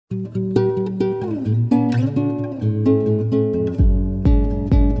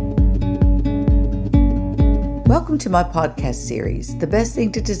to my podcast series, The Best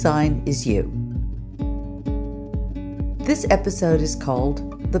Thing to Design is You. This episode is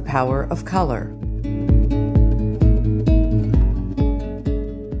called The Power of Color.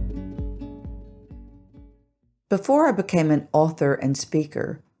 Before I became an author and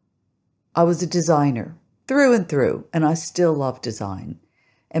speaker, I was a designer through and through, and I still love design.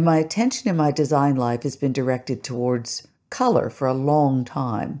 And my attention in my design life has been directed towards color for a long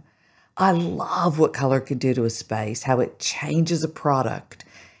time. I love what color can do to a space, how it changes a product,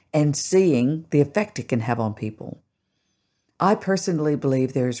 and seeing the effect it can have on people. I personally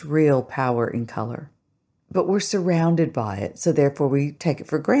believe there's real power in color, but we're surrounded by it, so therefore we take it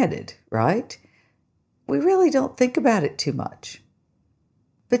for granted, right? We really don't think about it too much.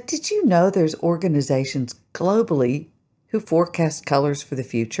 But did you know there's organizations globally who forecast colors for the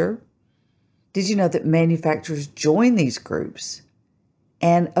future? Did you know that manufacturers join these groups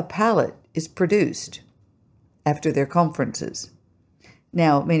and a palette is produced after their conferences?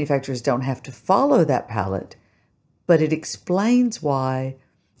 Now, manufacturers don't have to follow that palette, but it explains why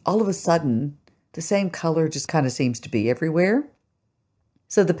all of a sudden the same color just kind of seems to be everywhere.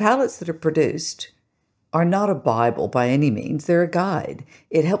 So the palettes that are produced are not a Bible by any means. They're a guide.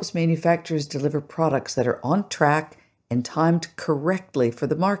 It helps manufacturers deliver products that are on track and timed correctly for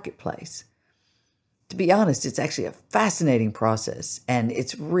the marketplace. To be honest, it's actually a fascinating process, and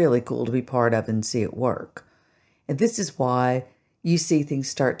it's really cool to be part of and see it work. And this is why you see things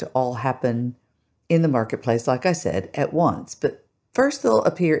start to all happen in the marketplace, like I said, at once. But first they'll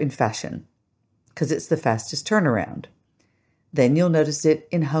appear in fashion, because it's the fastest turnaround. Then you'll notice it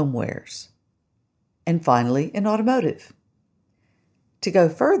in homewares. And finally, in automotive. To go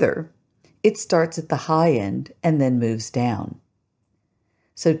further, it starts at the high end and then moves down.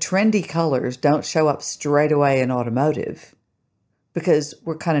 So trendy colors don't show up straight away in automotive because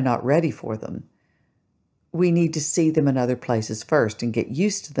we're kind of not ready for them. We need to see them in other places first and get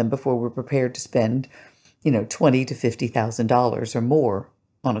used to them before we're prepared to spend, $20,000 to $50,000 or more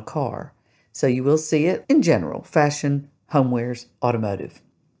on a car. So you will see it in general, fashion, homewares, automotive.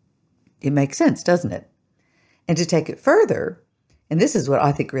 It makes sense, doesn't it? And to take it further, and this is what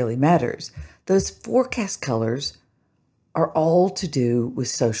I think really matters, those forecast colors are all to do with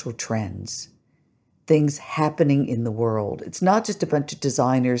social trends, things happening in the world. It's not just a bunch of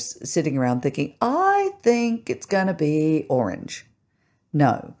designers sitting around thinking, I think it's going to be orange.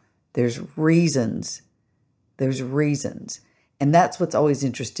 No, there's reasons. There's reasons. And that's what's always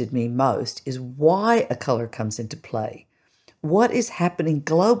interested me most, is why a color comes into play. What is happening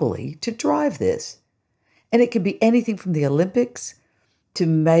globally to drive this? And it can be anything from the Olympics to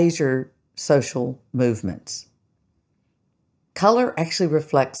major social movements. Color actually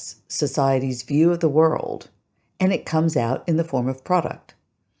reflects society's view of the world, and it comes out in the form of product.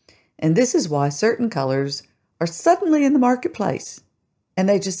 And this is why certain colors are suddenly in the marketplace, and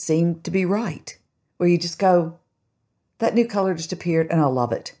they just seem to be right, where you just go, that new color just appeared and I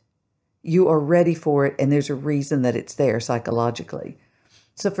love it. You are ready for it, and there's a reason that it's there psychologically.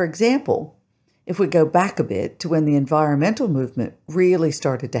 So for example, if we go back a bit to when the environmental movement really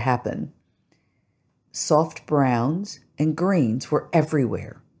started to happen, soft browns and greens were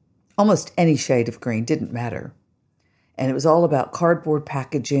everywhere. Almost any shade of green didn't matter. And it was all about cardboard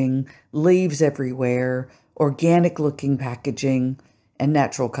packaging, leaves everywhere, organic looking packaging, and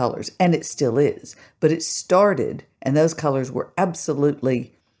natural colors. And it still is. But it started, and those colors were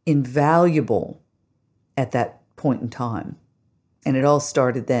absolutely invaluable at that point in time. And it all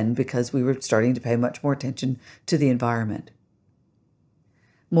started then because we were starting to pay much more attention to the environment.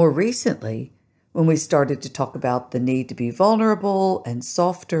 More recently, when we started to talk about the need to be vulnerable and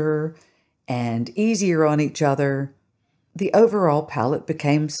softer and easier on each other, the overall palette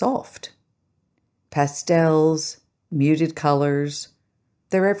became soft. Pastels, muted colors,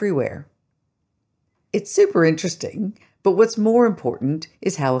 they're everywhere. It's super interesting, but what's more important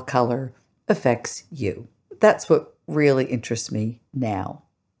is how a color affects you. That's what really interests me now.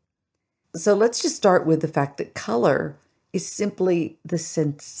 So let's just start with the fact that color is simply the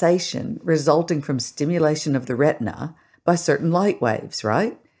sensation resulting from stimulation of the retina by certain light waves,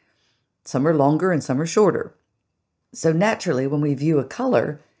 right? Some are longer and some are shorter. So naturally, when we view a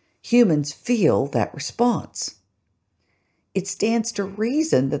color, humans feel that response. It stands to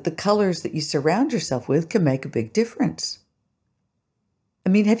reason that the colors that you surround yourself with can make a big difference. I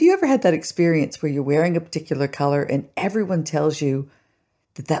mean, have you ever had that experience where you're wearing a particular color and everyone tells you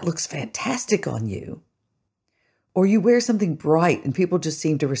that that looks fantastic on you? Or you wear something bright and people just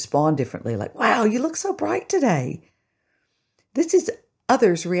seem to respond differently, like, wow, you look so bright today. This is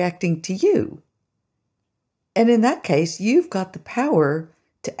others reacting to you. And in that case, you've got the power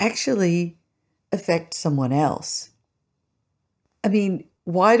to actually affect someone else. I mean,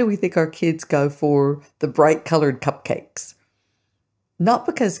 why do we think our kids go for the bright colored cupcakes? Not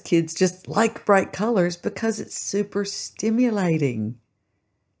because kids just like bright colors, because it's super stimulating,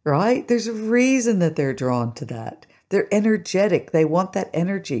 right? There's a reason that they're drawn to that. They're energetic. They want that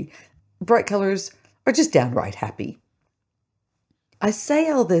energy. Bright colors are just downright happy. I say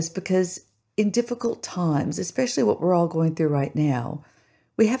all this because in difficult times, especially what we're all going through right now,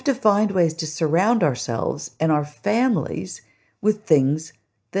 we have to find ways to surround ourselves and our families with things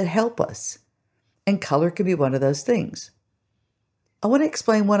that help us. And color can be one of those things. I want to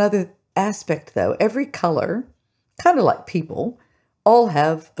explain one other aspect, though. Every color, kind of like people, all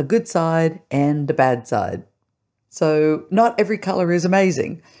have a good side and a bad side. So not every color is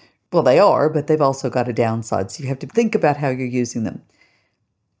amazing. Well, they are, but they've also got a downside, so you have to think about how you're using them.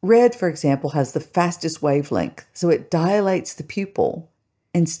 Red, for example, has the fastest wavelength, so it dilates the pupil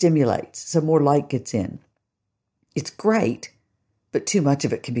and stimulates, so more light gets in. It's great, but too much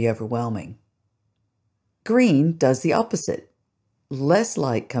of it can be overwhelming. Green does the opposite. Less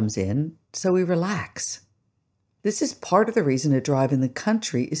light comes in, so we relax. This is part of the reason a drive in the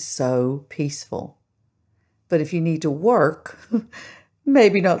country is so peaceful. But if you need to work,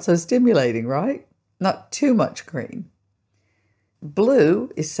 maybe not so stimulating, right? Not too much green.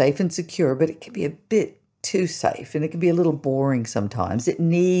 Blue is safe and secure, but it can be a bit too safe, and it can be a little boring sometimes. It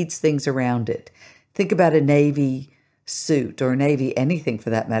needs things around it. Think about a navy suit or a navy anything for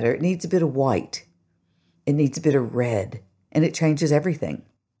that matter. It needs a bit of white. It needs a bit of red, and it changes everything.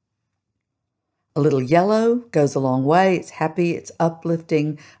 A little yellow goes a long way. It's happy, it's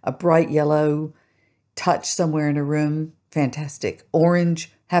uplifting. A bright yellow touch somewhere in a room, fantastic.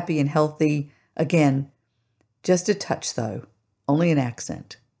 Orange, happy and healthy. Again, just a touch though, only an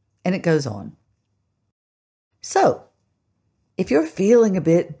accent. And it goes on. So, if you're feeling a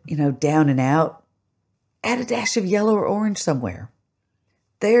bit, down and out, add a dash of yellow or orange somewhere.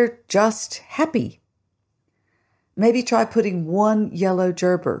 They're just happy. Maybe try putting one yellow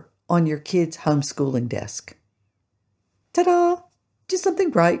gerber on your kid's homeschooling desk. Ta-da! Just something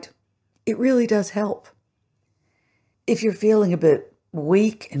bright. It really does help. If you're feeling a bit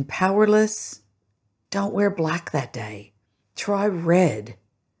weak and powerless, don't wear black that day. Try red.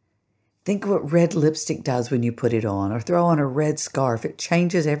 Think of what red lipstick does when you put it on, or throw on a red scarf. It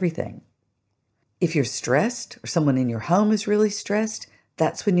changes everything. If you're stressed, or someone in your home is really stressed,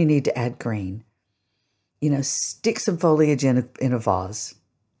 that's when you need to add green. Stick some foliage in a vase.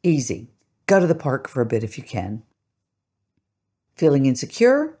 Easy. Go to the park for a bit if you can. Feeling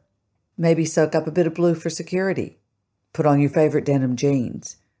insecure? Maybe soak up a bit of blue for security. Put on your favorite denim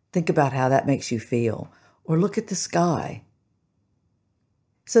jeans. Think about how that makes you feel. Or look at the sky.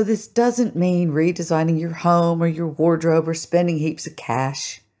 So this doesn't mean redesigning your home or your wardrobe or spending heaps of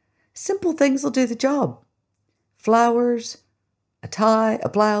cash. Simple things will do the job. Flowers, a tie, a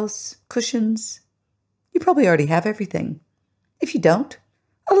blouse, cushions. You probably already have everything. If you don't,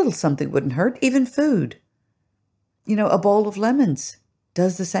 a little something wouldn't hurt, even food. A bowl of lemons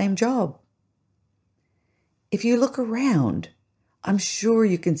does the same job. If you look around, I'm sure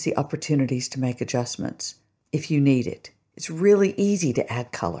you can see opportunities to make adjustments if you need it. It's really easy to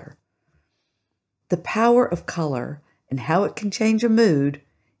add color. The power of color and how it can change a mood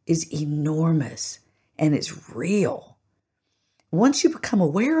is enormous, and it's real. Once you become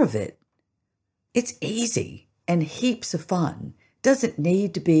aware of it, it's easy and heaps of fun. Doesn't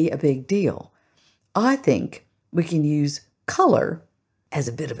need to be a big deal. I think we can use color as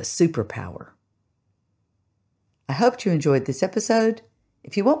a bit of a superpower. I hope you enjoyed this episode.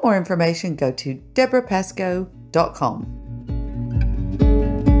 If you want more information, go to debrapascoe.com.